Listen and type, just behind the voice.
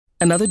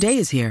Another day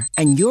is here,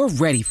 and you're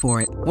ready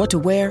for it. What to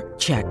wear?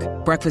 Check.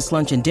 Breakfast,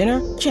 lunch, and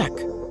dinner? Check.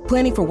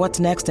 Planning for what's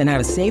next and how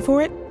to save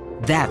for it?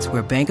 That's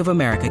where Bank of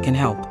America can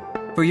help.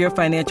 For your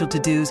financial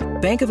to-dos,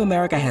 Bank of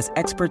America has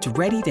experts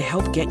ready to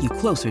help get you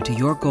closer to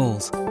your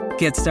goals.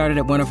 Get started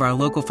at one of our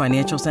local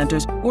financial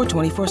centers or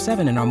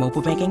 24/7 in our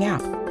mobile banking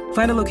app.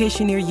 Find a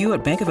location near you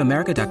at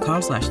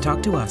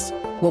bankofamerica.com/talktous.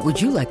 What would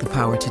you like the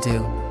power to do?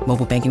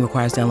 Mobile banking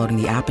requires downloading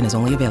the app and is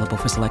only available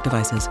for select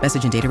devices.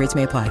 Message and data rates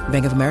may apply.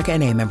 Bank of America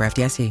N.A., member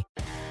FDIC.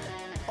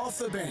 Off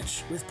the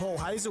Bench with Paul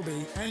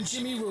Hazelby and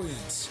Jimmy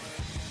Williams.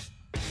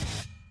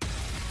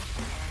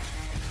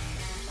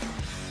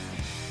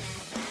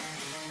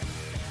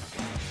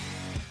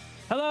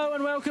 Hello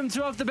and welcome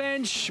to Off the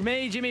Bench.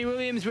 Me, Jimmy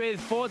Williams, with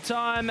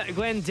four-time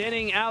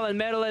Glendenning Allen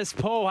medalist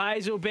Paul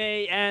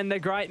Hazelby and the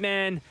great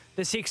man,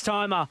 the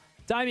six-timer,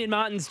 Damien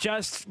Martin's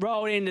just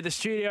rolled into the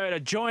studio to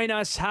join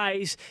us.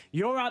 Hayes,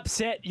 you're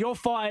upset, you're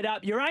fired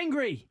up, you're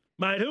angry.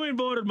 Mate, who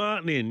invited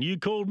Martin in? You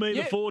called me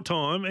the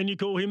four-time and you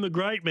call him the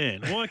great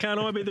man. Why can't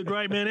I be the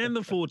great man and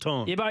the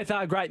four-time? You both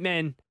are great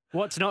men.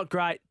 What's not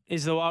great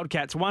is the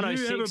Wildcats,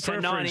 106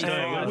 to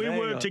 95. We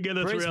work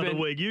together throughout the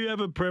week. You have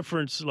a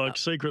preference, like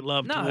secret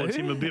love towards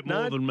him a bit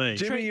more than me.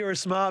 Jimmy, you're a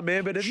smart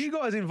man, but if you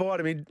guys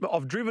invited me,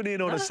 I've driven in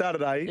on a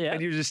Saturday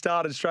and you just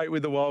started straight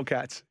with the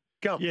Wildcats.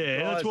 Come, yeah,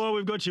 guys. That's why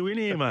we've got you in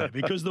here, mate,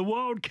 because the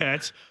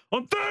Wildcats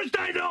on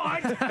Thursday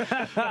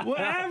night were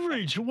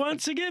average.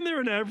 Once again,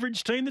 they're an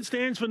average team that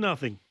stands for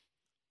nothing.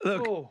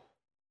 Look,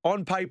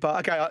 on paper,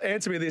 okay,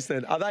 answer me this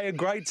then. Are they a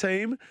great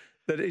team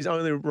that is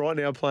only right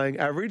now playing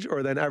average, or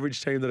are they an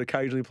average team that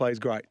occasionally plays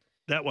great?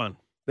 That one.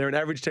 They're an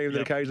average team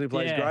that occasionally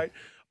plays great.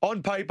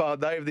 On paper,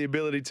 they have the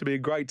ability to be a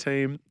great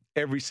team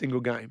every single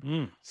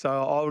game. So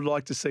I would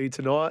like to see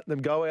tonight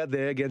them go out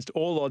there against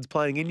all odds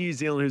playing in New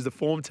Zealand, who's the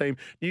form team.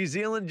 New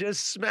Zealand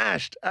just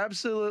smashed,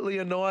 absolutely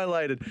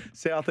annihilated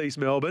Southeast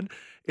Melbourne.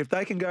 If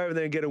they can go over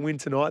there and get a win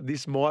tonight,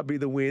 this might be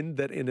the win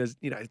that in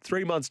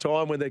 3 months'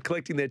 time when they're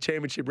collecting their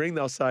championship ring,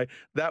 they'll say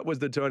that was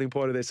the turning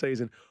point of their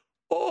season.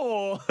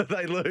 Or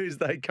they lose,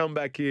 they come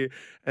back here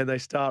and they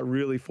start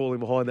really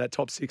falling behind that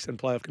top six and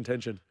playoff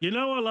contention. You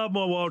know I love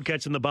my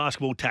Wildcats and the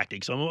basketball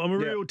tactics. I'm a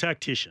real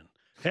tactician.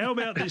 How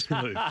about this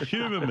move?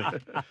 Humour me.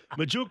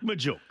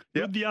 Majuk.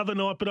 Good the other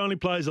night, but only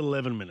plays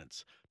 11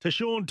 minutes.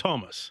 Tashawn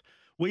Thomas.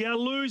 We are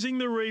losing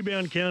the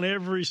rebound count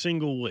every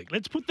single week.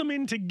 Let's put them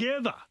in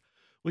together.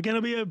 We're going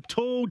to be a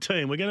tall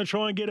team. We're going to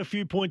try and get a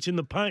few points in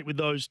the paint with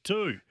those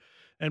two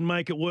and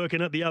make it work.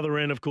 And at the other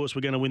end, of course,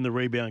 we're going to win the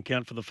rebound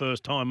count for the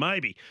first time,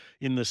 maybe,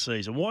 in this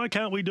season. Why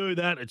can't we do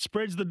that? It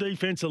spreads the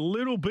defence a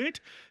little bit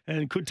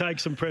and could take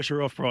some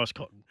pressure off Bryce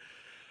Cotton.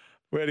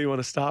 Where do you want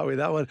to start with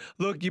that one?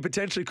 Look, you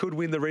potentially could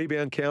win the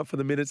rebound count for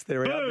the minutes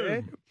they're out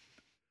there.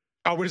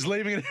 I was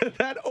leaving it at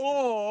that.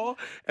 Or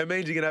it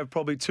means you're going to have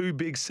probably two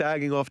bigs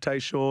sagging off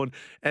Tayshaun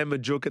and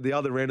Majuk at the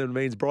other end. And it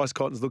means Bryce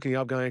Cotton's looking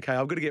up going, okay,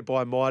 I've got to get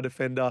by my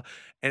defender.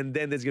 And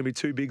then there's going to be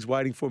two bigs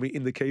waiting for me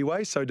in the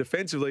keyway. So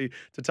defensively,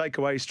 to take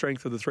away his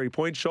strength of the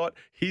three-point shot,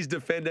 his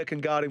defender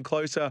can guard him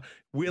closer,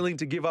 willing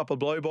to give up a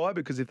blow-by,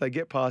 because if they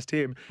get past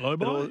him...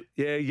 Blow-by?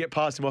 Yeah, you get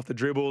past him off the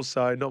dribbles,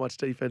 so not much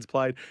defense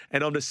played.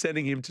 And I'm just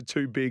sending him to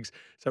two bigs.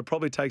 So it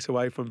probably takes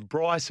away from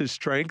Bryce's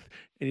strength,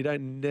 and you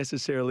don't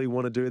necessarily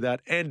want to do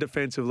that. And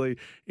defensively,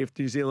 if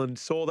New Zealand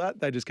saw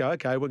that, they just go,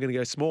 okay, we're going to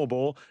go small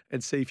ball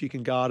and see if you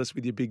can guard us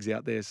with your bigs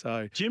out there.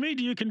 So, Jimmy,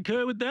 do you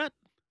concur with that?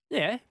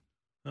 Yeah.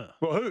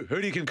 Well, who?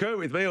 Who do you concur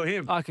with, me or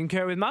him? I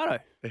concur with Marto.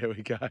 There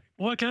we go.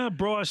 Why can't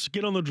Bryce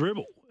get on the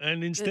dribble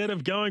and instead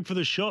of going for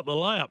the shot, the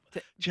layup,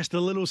 just a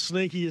little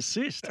sneaky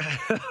assist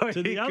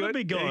to the other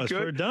big guys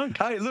for a dunk?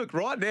 Hey, look,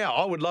 right now,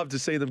 I would love to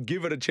see them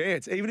give it a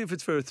chance. Even if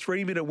it's for a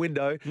 3-minute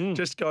window,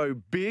 just go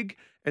big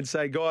and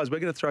say, guys, we're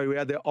going to throw you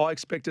out there. I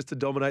expect us to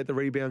dominate the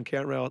rebound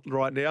count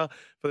right now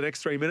for the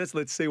next 3 minutes.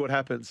 Let's see what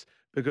happens.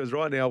 Because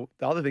right now,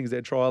 the other things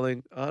they're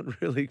trialling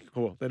aren't really,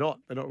 well, they're not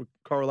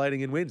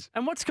correlating in wins.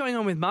 And what's going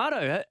on with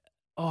Marto?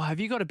 Oh, have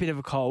you got a bit of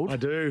a cold? I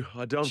do.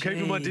 I'm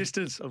keeping my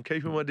distance.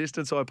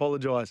 I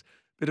apologise.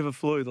 Bit of a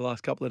flu the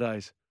last couple of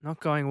days. Not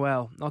going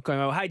well.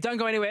 Hey, don't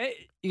go anywhere.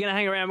 You're going to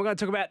hang around. We're going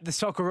to talk about the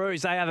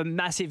Socceroos. They have a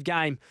massive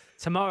game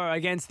tomorrow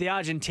against the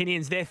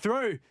Argentinians. They're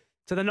through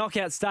to the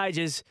knockout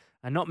stages,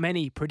 and not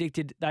many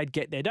predicted they'd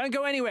get there. Don't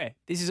go anywhere.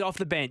 This is Off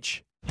the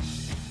Bench.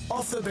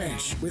 Off the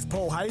Bench with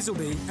Paul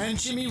Hazelby and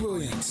Jimmy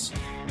Williams.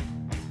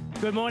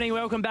 Good morning.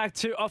 Welcome back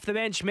to Off the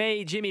Bench.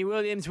 Me, Jimmy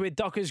Williams, with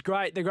Docker's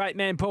great, the great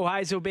man Paul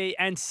Hazelby,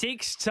 and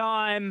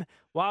 6-time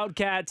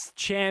Wildcats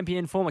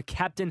champion, former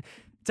captain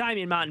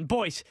Damien Martin.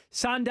 Boys,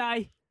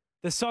 Sunday,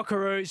 the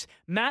Socceroos.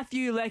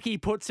 Matthew Leckie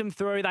puts them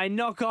through. They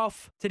knock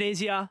off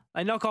Tunisia.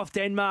 They knock off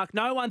Denmark.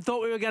 No one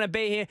thought we were going to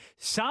be here.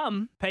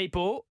 Some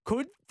people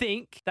could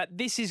think that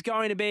this is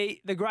going to be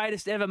the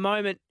greatest ever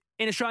moment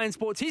in Australian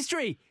sports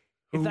history.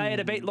 if they had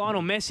to beat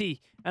Lionel Messi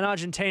and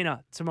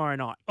Argentina tomorrow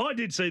night? I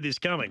did see this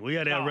coming. We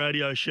had our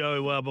radio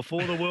show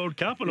before the World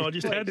Cup, and I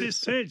just had this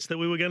sense that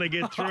we were going to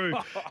get through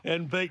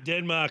and beat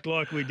Denmark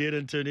like we did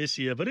in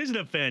Tunisia. But isn't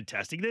it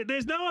fantastic?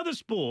 There's no other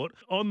sport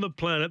on the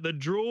planet that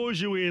draws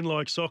you in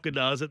like soccer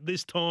does at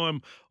this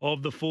time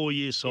of the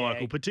 4-year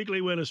cycle,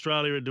 particularly when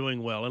Australia are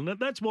doing well. And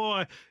that's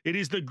why it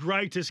is the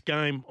greatest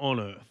game on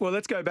earth. Well,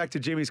 let's go back to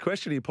Jimmy's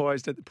question he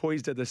poised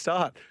at the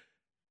start.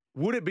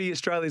 Would it be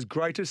Australia's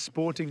greatest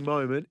sporting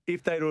moment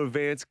if they were to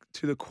advance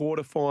to the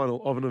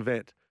quarterfinal of an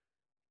event?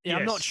 Yeah,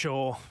 I'm not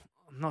sure.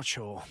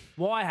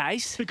 Why,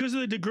 Hayes? Because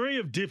of the degree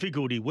of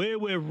difficulty where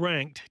we're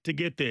ranked to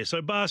get there.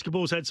 So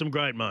basketball's had some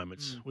great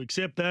moments. We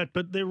accept that,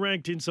 but they're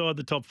ranked inside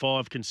the top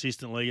 5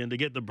 consistently, and to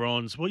get the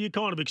bronze, well, you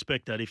kind of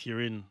expect that if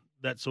you're in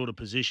that sort of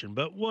position.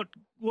 But what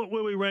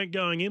were we ranked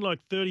going in, like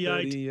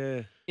 38? 30,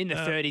 yeah. In the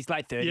 30s,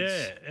 late 30s.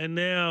 Yeah, and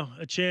now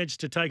a chance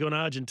to take on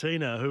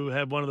Argentina, who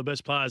have one of the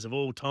best players of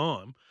all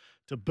time,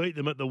 to beat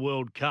them at the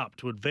World Cup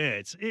to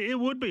advance. It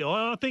would be.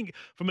 I think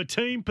from a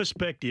team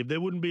perspective, there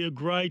wouldn't be a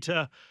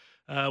greater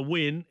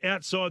win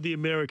outside the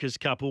America's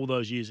Cup all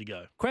those years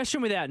ago.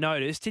 Question without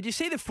notice. Did you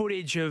see the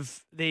footage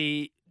of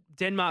the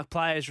Denmark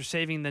players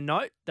receiving the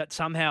note that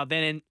somehow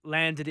then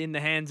landed in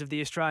the hands of the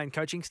Australian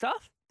coaching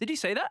staff? Did you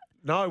see that?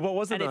 No, what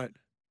was the note?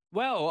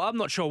 Well, I'm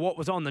not sure what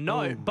was on the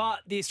note, but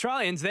the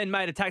Australians then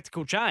made a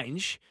tactical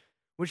change,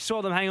 which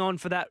saw them hang on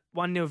for that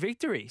 1-0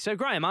 victory. So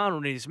Graham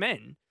Arnold and his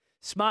men,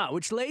 smart,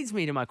 which leads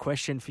me to my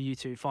question for you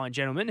two fine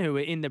gentlemen who were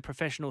in the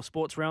professional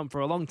sports realm for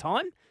a long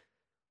time.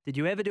 Did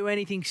you ever do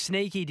anything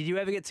sneaky? Did you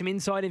ever get some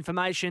inside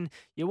information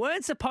you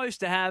weren't supposed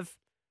to have,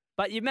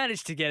 but you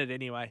managed to get it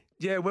anyway?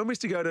 Yeah, when we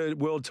used to go to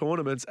world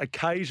tournaments,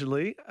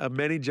 occasionally a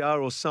manager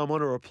or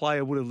someone or a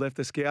player would have left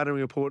the scouting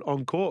report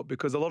on court,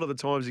 because a lot of the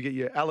times you get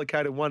your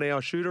allocated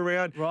 1-hour shoot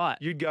around. Right.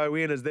 You'd go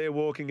in as they're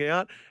walking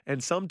out,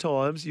 and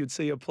sometimes you'd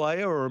see a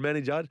player or a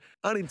manager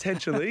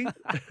unintentionally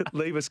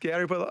leave a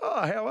scouting report. Like,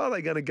 oh, how are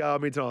they going to go? I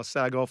mean, oh,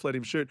 sag off, let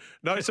him shoot.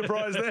 No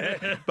surprise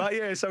there. But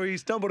yeah, so he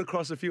stumbled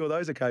across a few of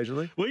those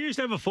occasionally. We used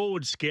to have a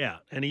forward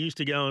scout, and he used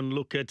to go and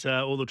look at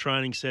all the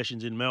training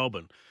sessions in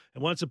Melbourne.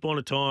 And once upon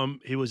a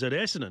time, he was at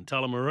Essendon,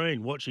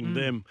 Tullamarine, watching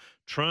them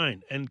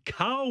train. And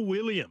Carl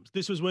Williams,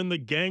 this was when the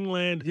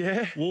gangland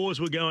wars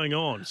were going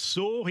on,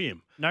 saw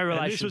him. No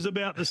relation. And this was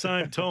about the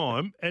same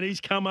time. And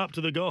he's come up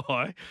to the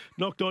guy,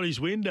 knocked on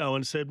his window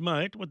and said,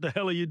 mate, what the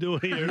hell are you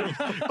doing here?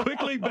 And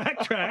quickly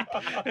backtracked.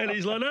 And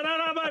he's like, no,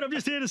 mate, I'm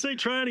just here to see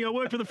training. I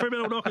work for the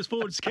Fremantle Knockers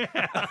forward scout.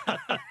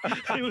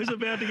 He was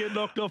about to get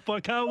knocked off by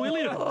Carl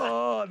Williams.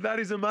 Oh, that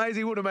is amazing.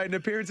 He would have made an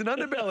appearance in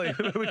Underbelly.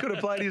 We could have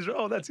played his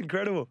role. That's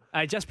incredible.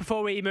 Just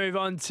before we move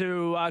on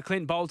to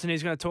Clint Bolton,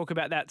 who's going to talk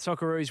about that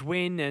Socceroos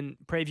win and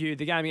preview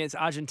the game against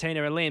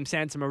Argentina and Liam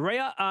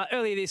Santamaria.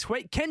 Earlier this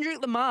week,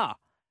 Kendrick Lamar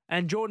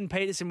and Jordan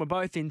Peterson were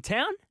both in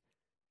town.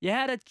 You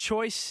had a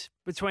choice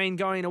between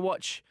going to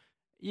watch.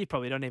 You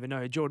probably don't even know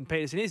who Jordan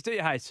Peterson is, do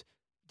you, Hayes?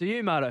 Do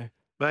you, Marto?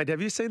 Mate,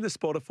 have you seen the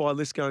Spotify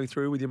list going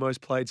through with your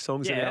most played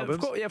songs and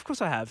albums? Of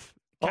course I have.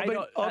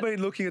 I've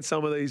been looking at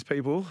some of these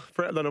people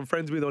that I'm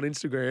friends with on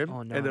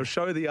Instagram, and they'll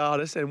show the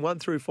artist, and 1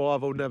 through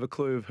 5, I wouldn't have a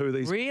clue of who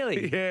these.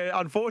 Really? Yeah.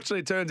 Unfortunately,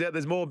 it turns out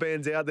there's more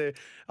bands out there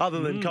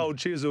other than Cold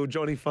Chisel,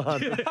 Johnny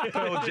Fun,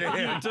 Pearl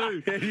Jam. You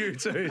too. Yeah, you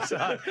too.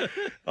 So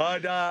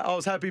I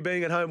was happy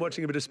being at home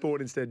watching a bit of sport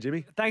instead,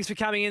 Jimmy. Thanks for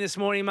coming in this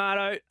morning,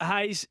 Marto.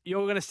 Hayes,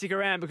 you're going to stick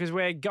around because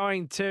we're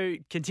going to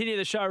continue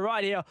the show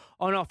right here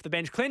on Off the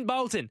Bench. Clint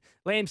Bolton,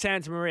 Liam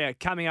Santamaria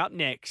coming up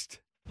next.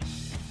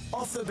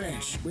 Off the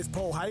Bench with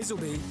Paul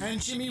Hazelby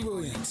and Jimmy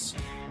Williams.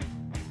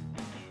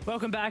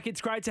 Welcome back.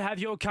 It's great to have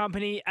your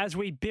company as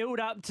we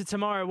build up to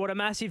tomorrow. What a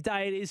massive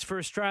day it is for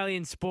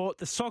Australian sport.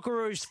 The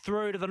Socceroos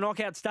through to the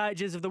knockout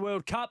stages of the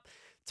World Cup.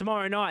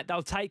 Tomorrow night,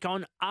 they'll take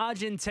on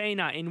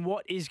Argentina in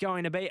what is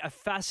going to be a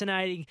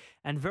fascinating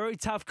and very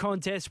tough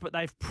contest, but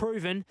they've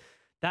proven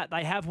that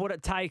they have what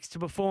it takes to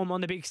perform on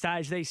the big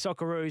stage, these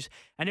Socceroos.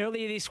 And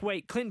earlier this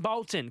week, Clint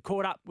Bolton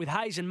caught up with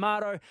Hayes and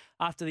Marto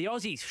after the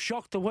Aussies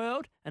shocked the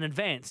world and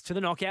advanced to the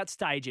knockout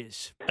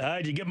stages.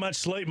 Did you get much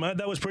sleep, mate?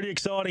 That was pretty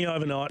exciting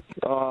overnight.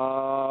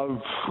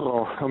 I'm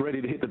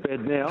ready to hit the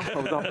bed now. I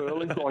was up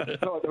early like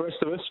the rest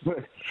of us.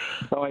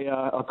 But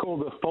I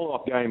called the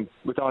follow-up game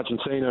with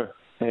Argentina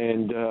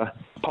and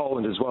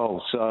Poland as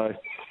well. So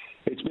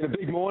it's been a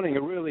big morning,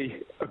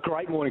 a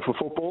great morning for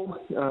football,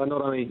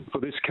 not only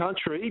for this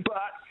country, but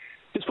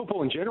just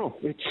football in general.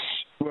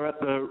 We're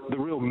at the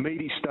real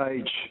meaty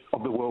stage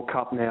of the World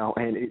Cup now,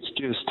 and it's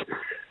just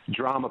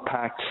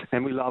drama-packed,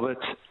 and we love it.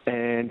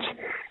 And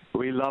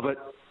we love it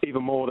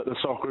even more that the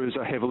Socceroos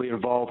are heavily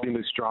involved in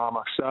this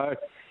drama. So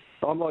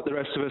I'm like the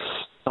rest of us.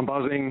 I'm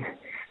buzzing.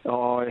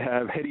 I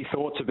have heady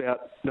thoughts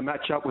about the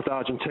matchup with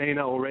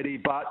Argentina already,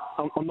 but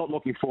I'm not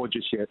looking forward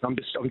just yet. I'm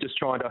just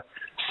trying to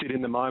sit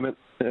in the moment,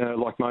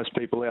 like most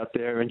people out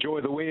there, enjoy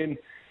the win,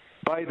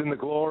 bathe in the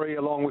glory,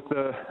 along with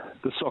the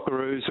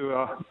Socceroos, who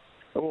are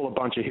all a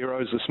bunch of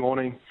heroes this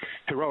morning.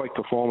 Heroic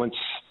performance,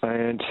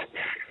 and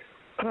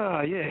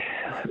Yeah,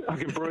 I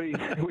can breathe.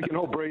 We can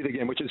all breathe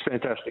again, which is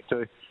fantastic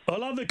too. I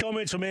love the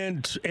comments from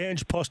Ange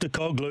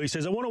Postecoglou. He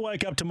says, I want to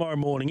wake up tomorrow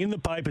morning. In the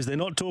papers, they're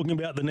not talking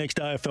about the next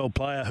AFL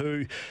player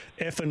who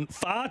effing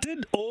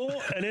farted or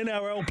an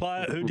NRL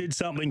player who did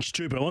something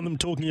stupid. I want them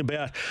talking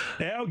about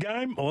our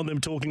game. I want them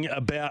talking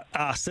about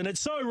us. And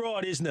it's so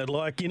right, isn't it?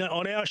 Like,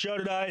 on our show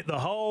today, the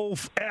whole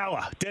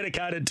hour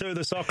dedicated to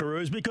the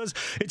Socceroos because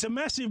it's a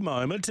massive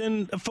moment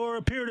and for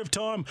a period of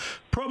time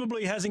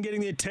probably hasn't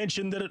getting the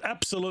attention that it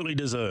absolutely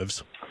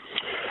deserves.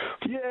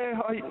 Yeah,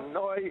 I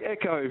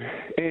echo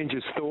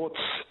Ange's thoughts.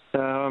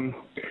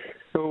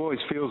 It always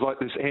feels like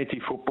this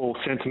anti-football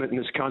sentiment in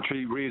this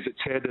country rears its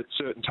head at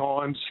certain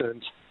times, and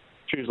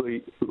it's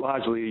usually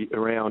largely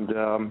around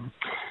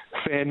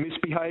fan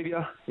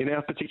misbehaviour in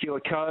our particular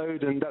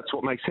code, and that's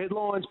what makes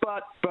headlines.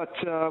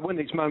 But when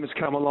these moments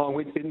come along,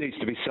 it needs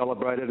to be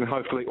celebrated, and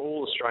hopefully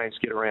all Australians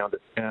get around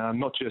it,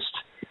 not just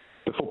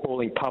the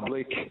footballing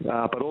public,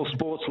 but all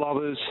sports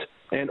lovers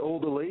and all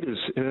the leaders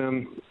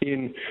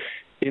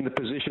in the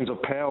positions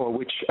of power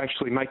which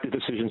actually make the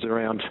decisions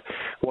around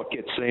what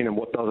gets seen and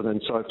what doesn't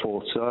and so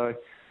forth. So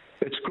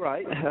it's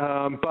great,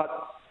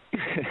 but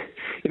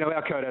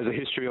our code has a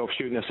history of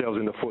shooting ourselves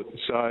in the foot.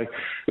 So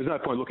there's no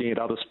point looking at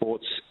other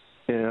sports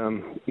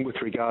with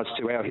regards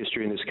to our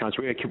history in this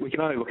country. We can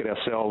only look at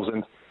ourselves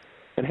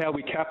and how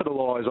we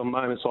capitalise on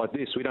moments like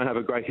this. We don't have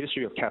a great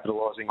history of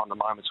capitalising on the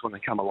moments when they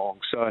come along.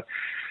 So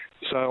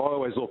I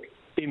always look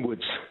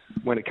inwards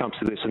when it comes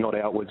to this and not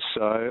outwards.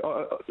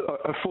 So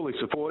I fully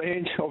support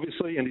Ange,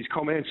 obviously, and his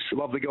comments.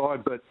 Love the guy,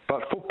 but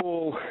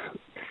football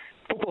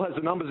has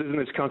the numbers in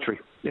this country.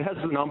 It has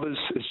the numbers.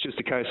 It's just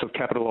a case of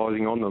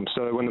capitalising on them.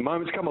 So when the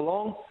moments come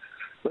along,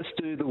 let's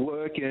do the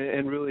work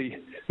and really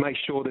make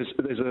sure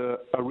there's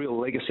a real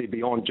legacy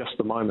beyond just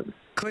the moment.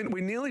 Clint,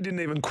 we nearly didn't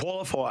even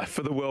qualify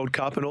for the World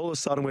Cup, and all of a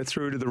sudden we're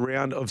through to the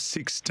round of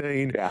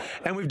 16. Yeah.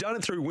 And we've done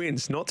it through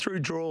wins, not through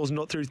draws,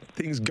 not through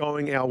things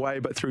going our way,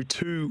 but through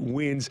 2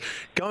 wins.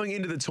 Going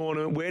into the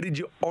tournament, where did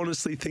you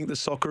honestly think the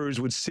Socceroos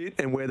would sit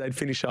and where they'd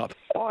finish up?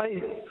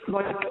 I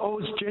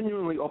was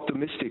genuinely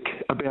optimistic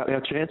about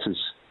our chances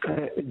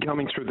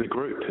coming through the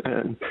group.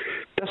 And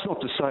that's not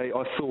to say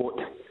I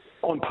thought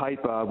on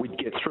paper we'd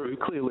get through.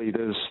 Clearly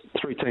there's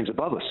 3 teams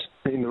above us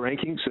in the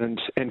rankings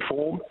and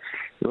form.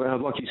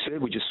 Like you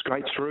said, we just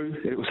scraped through.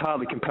 It was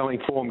hardly compelling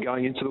form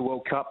going into the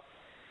World Cup,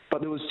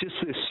 but there was just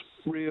this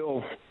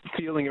real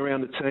feeling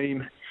around the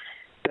team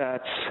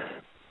that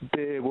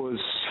there was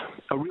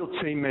a real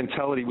team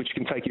mentality which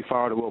can take you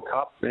far at a World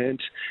Cup, and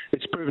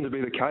it's proven to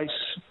be the case.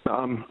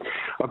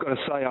 I've got to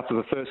say, after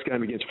the first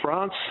game against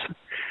France,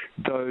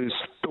 those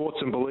thoughts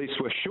and beliefs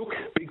were shook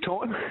big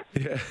time.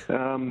 Yeah.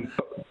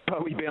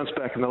 But we bounced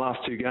back in the last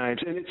 2 games,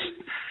 and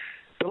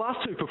the last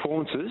 2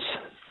 performances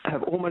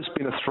have almost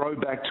been a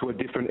throwback to a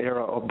different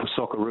era of the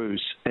Socceroos.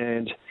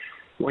 And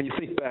when you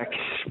think back,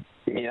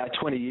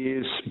 20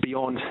 years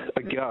beyond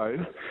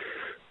ago,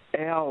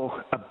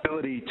 our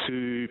ability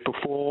to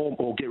perform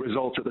or get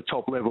results at the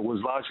top level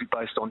was largely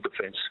based on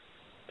defence.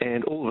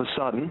 And all of a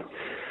sudden,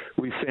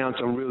 we found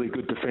some really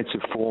good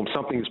defensive form,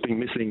 something that's been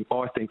missing,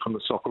 I think, from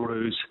the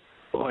Socceroos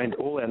and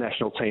all our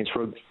national teams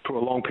for a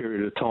long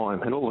period of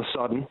time. And all of a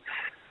sudden,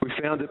 we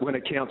found it when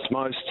it counts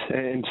most.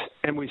 And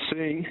we're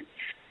seeing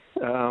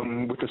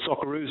with the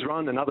Socceroos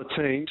run and other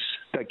teams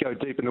that go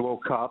deep in the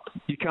World Cup,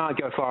 you can't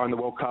go far in the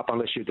World Cup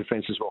unless your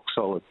defence is rock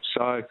solid.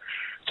 So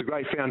it's a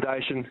great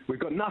foundation. We've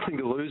got nothing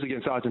to lose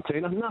against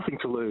Argentina, nothing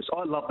to lose.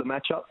 I love the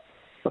matchup.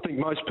 I think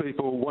most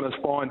people want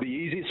to find the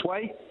easiest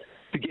way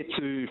to get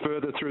to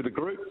further through the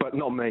group, but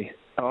not me.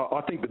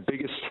 I think the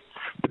bigger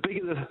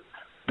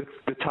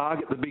the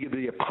target, the bigger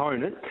the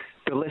opponent,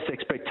 the less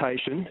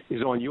expectation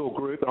is on your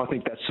group, and I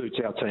think that suits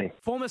our team.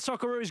 Former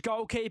Socceroos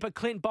goalkeeper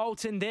Clint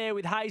Bolton there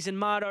with Hayes and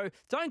Marto.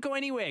 Don't go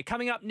anywhere.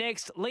 Coming up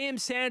next, Liam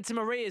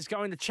Santamaria is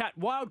going to chat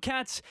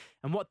Wildcats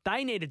and what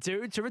they need to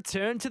do to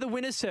return to the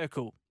winner's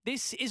circle.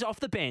 This is Off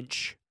the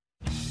Bench.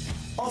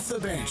 Off the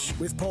Bench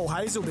with Paul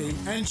Hazelby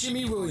and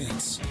Jimmy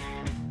Williams.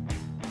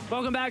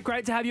 Welcome back.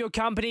 Great to have your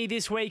company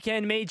this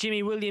weekend. Me,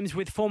 Jimmy Williams,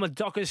 with former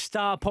Dockers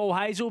star Paul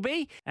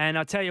Hazelby. And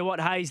I tell you what,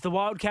 Hayes, the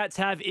Wildcats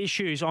have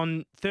issues.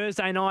 On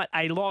Thursday night,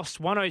 a loss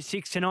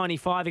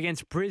 106-95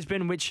 against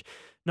Brisbane, which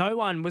no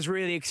one was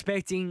really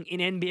expecting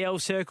in NBL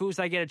circles.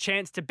 They get a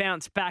chance to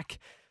bounce back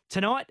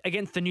tonight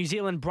against the New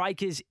Zealand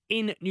Breakers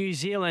in New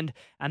Zealand,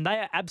 and they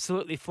are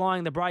absolutely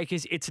flying the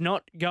Breakers. It's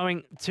not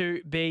going to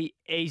be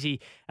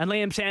easy. And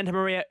Liam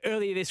Santamaria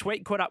earlier this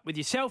week caught up with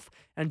yourself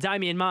and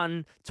Damien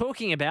Martin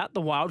talking about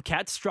the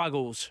Wildcats'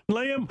 struggles.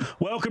 Liam,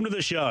 welcome to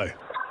the show.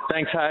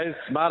 Thanks, Hayes.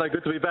 Marto,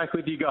 good to be back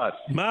with you guys.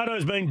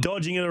 Marto's been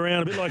dodging it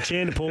around a bit like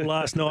Chanderpaul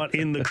last night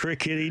in the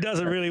cricket. He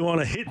doesn't really want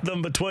to hit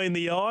them between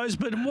the eyes,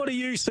 but what are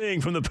you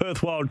seeing from the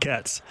Perth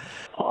Wildcats?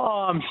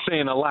 Oh, I'm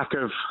seeing a lack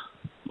of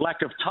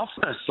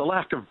toughness, a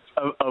lack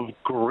of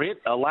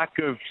grit, a lack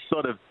of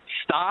sort of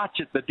starch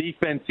at the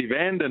defensive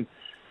end. And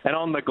And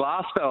on the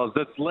glass, fellas,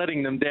 that's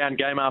letting them down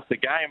game after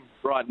game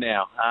right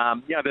now.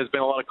 There's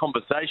been a lot of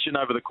conversation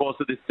over the course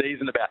of this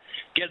season about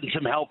getting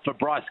some help for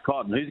Bryce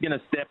Cotton. Who's going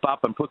to step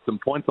up and put some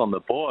points on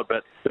the board?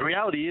 But the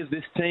reality is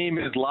this team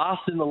is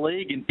last in the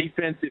league in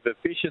defensive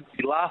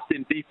efficiency, last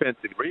in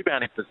defensive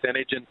rebounding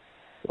percentage. And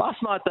last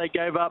night they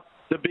gave up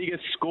the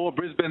biggest score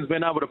Brisbane's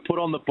been able to put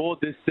on the board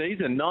this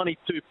season,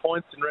 92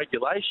 points in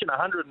regulation,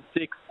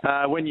 106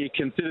 when you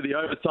consider the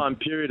overtime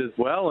period as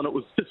well, and it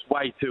was just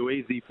way too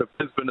easy for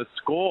Brisbane to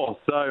score.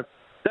 So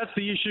that's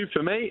the issue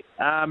for me,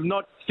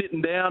 not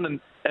sitting down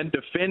and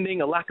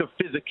defending, a lack of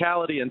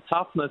physicality and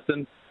toughness,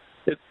 and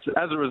it's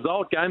as a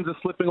result, games are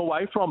slipping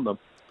away from them.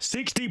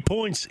 60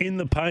 points in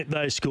the paint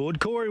they scored.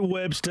 Corey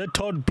Webster,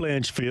 Todd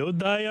Blanchfield,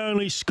 they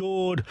only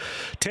scored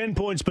 10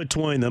 points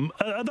between them.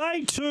 Are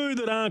they two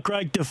that aren't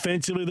great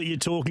defensively that you're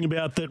talking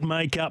about that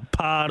make up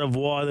part of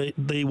why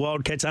the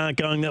Wildcats aren't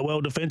going that well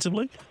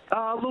defensively?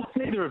 Look,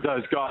 neither of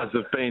those guys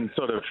have been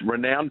sort of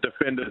renowned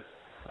defenders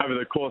over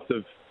the course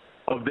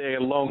of their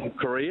long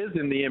careers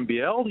in the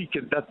NBL.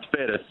 That's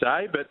fair to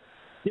say, but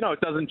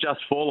it doesn't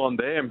just fall on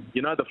them.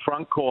 The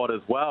front court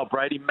as well.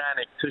 Brady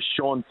Manick to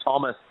Sean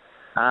Thomas.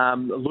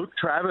 Luke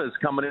Travers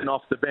coming in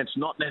off the bench,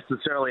 not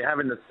necessarily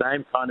having the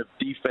same kind of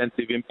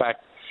defensive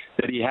impact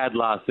that he had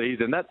last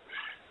season.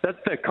 That's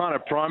the kind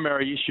of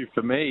primary issue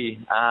for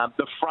me.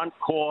 The front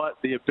court,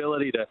 the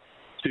ability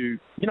to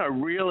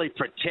really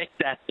protect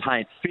that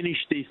paint, finish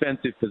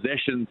defensive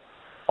possessions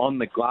on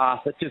the glass.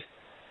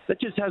 That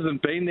just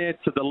hasn't been there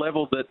to the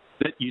level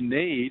that you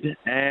need,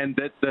 and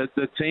that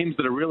the teams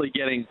that are really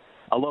getting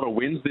a lot of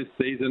wins this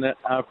season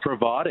are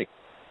providing.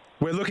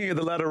 We're looking at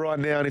the ladder right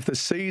now, and if the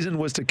season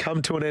was to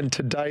come to an end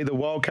today, the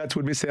Wildcats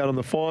would miss out on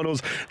the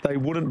finals. They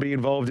wouldn't be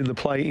involved in the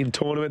play-in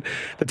tournament.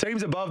 The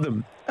teams above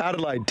them,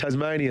 Adelaide,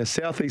 Tasmania,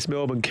 Southeast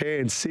Melbourne,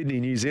 Cairns,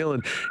 Sydney, New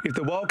Zealand, if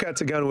the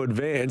Wildcats are going to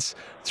advance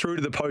through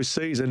to the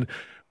postseason,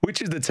 which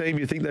is the team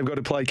you think they've got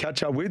to play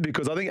catch-up with?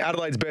 Because I think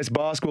Adelaide's best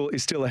basketball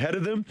is still ahead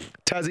of them.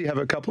 Tassie have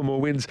a couple more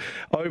wins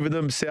over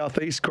them.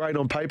 Southeast, great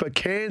on paper.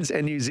 Cairns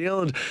and New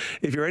Zealand,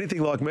 if you're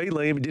anything like me,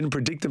 Liam, didn't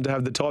predict them to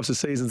have the types of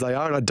seasons they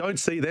are, and I don't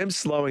see them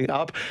slowing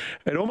up.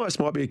 It almost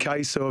might be a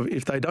case of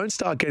if they don't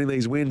start getting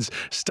these wins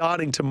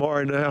starting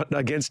tomorrow night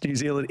against New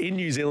Zealand, in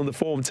New Zealand, the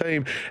form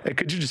team, it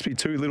could just be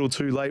too little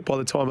too late by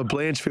the time a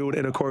Blanchfield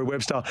and a Corey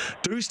Webster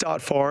do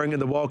start firing and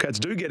the Wildcats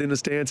do get in a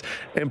stance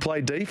and play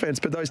defence.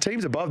 But those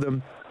teams above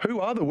them, who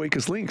are the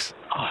weakest links?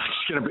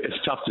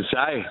 It's tough to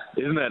say,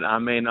 isn't it? I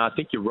mean, I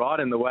think you're right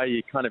in the way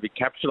you kind of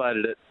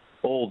encapsulated it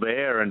all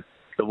there. And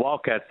the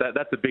Wildcats,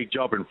 that's a big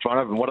job in front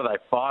of them. What are they,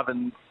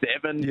 5-7?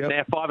 Yep.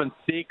 Now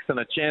 5-6, and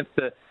a chance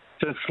to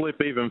slip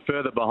even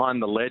further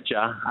behind the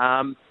ledger.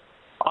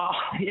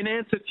 In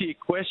answer to your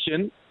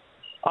question,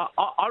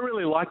 I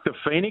really like the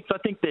Phoenix. I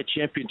think they're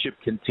championship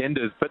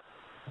contenders. But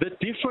the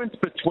difference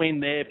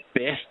between their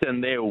best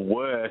and their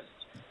worst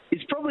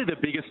is probably the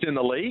biggest in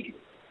the league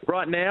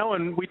right now,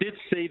 and we did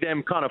see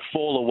them kind of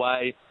fall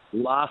away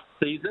last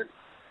season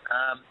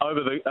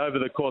over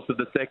the course of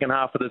the second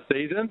half of the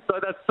season. So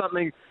that's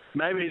something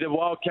maybe the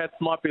Wildcats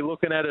might be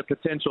looking at a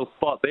potential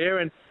spot there.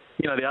 And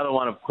the other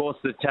one, of course,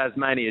 the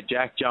Tasmania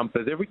Jack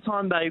Jumpers. Every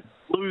time they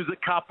lose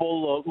a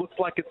couple or it looks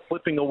like it's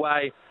slipping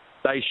away,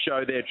 they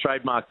show their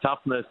trademark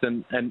toughness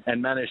and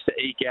manage to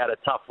eke out a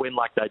tough win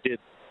like they did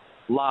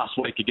last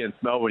week against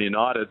Melbourne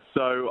United.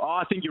 So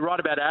I think you're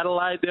right about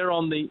Adelaide. They're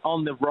on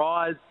the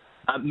rise.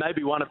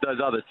 Maybe one of those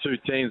other two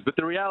teams. But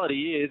the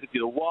reality is, if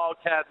you're the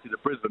Wildcats, you're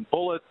the Brisbane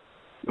Bullets,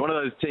 you're one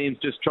of those teams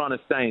just trying to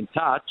stay in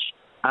touch,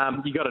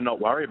 you got to not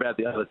worry about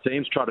the other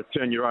teams. Try to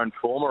turn your own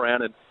form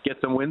around and get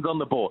some wins on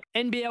the board.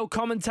 NBL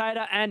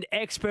commentator and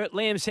expert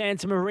Liam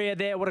Santamaria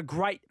there. What a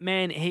great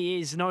man he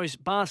is. Knows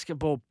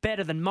basketball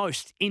better than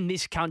most in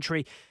this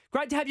country.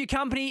 Great to have your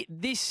company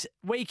this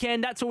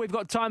weekend. That's all we've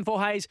got time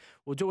for, Hayes.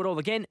 We'll do it all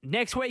again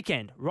next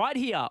weekend, right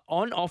here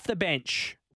on Off the Bench.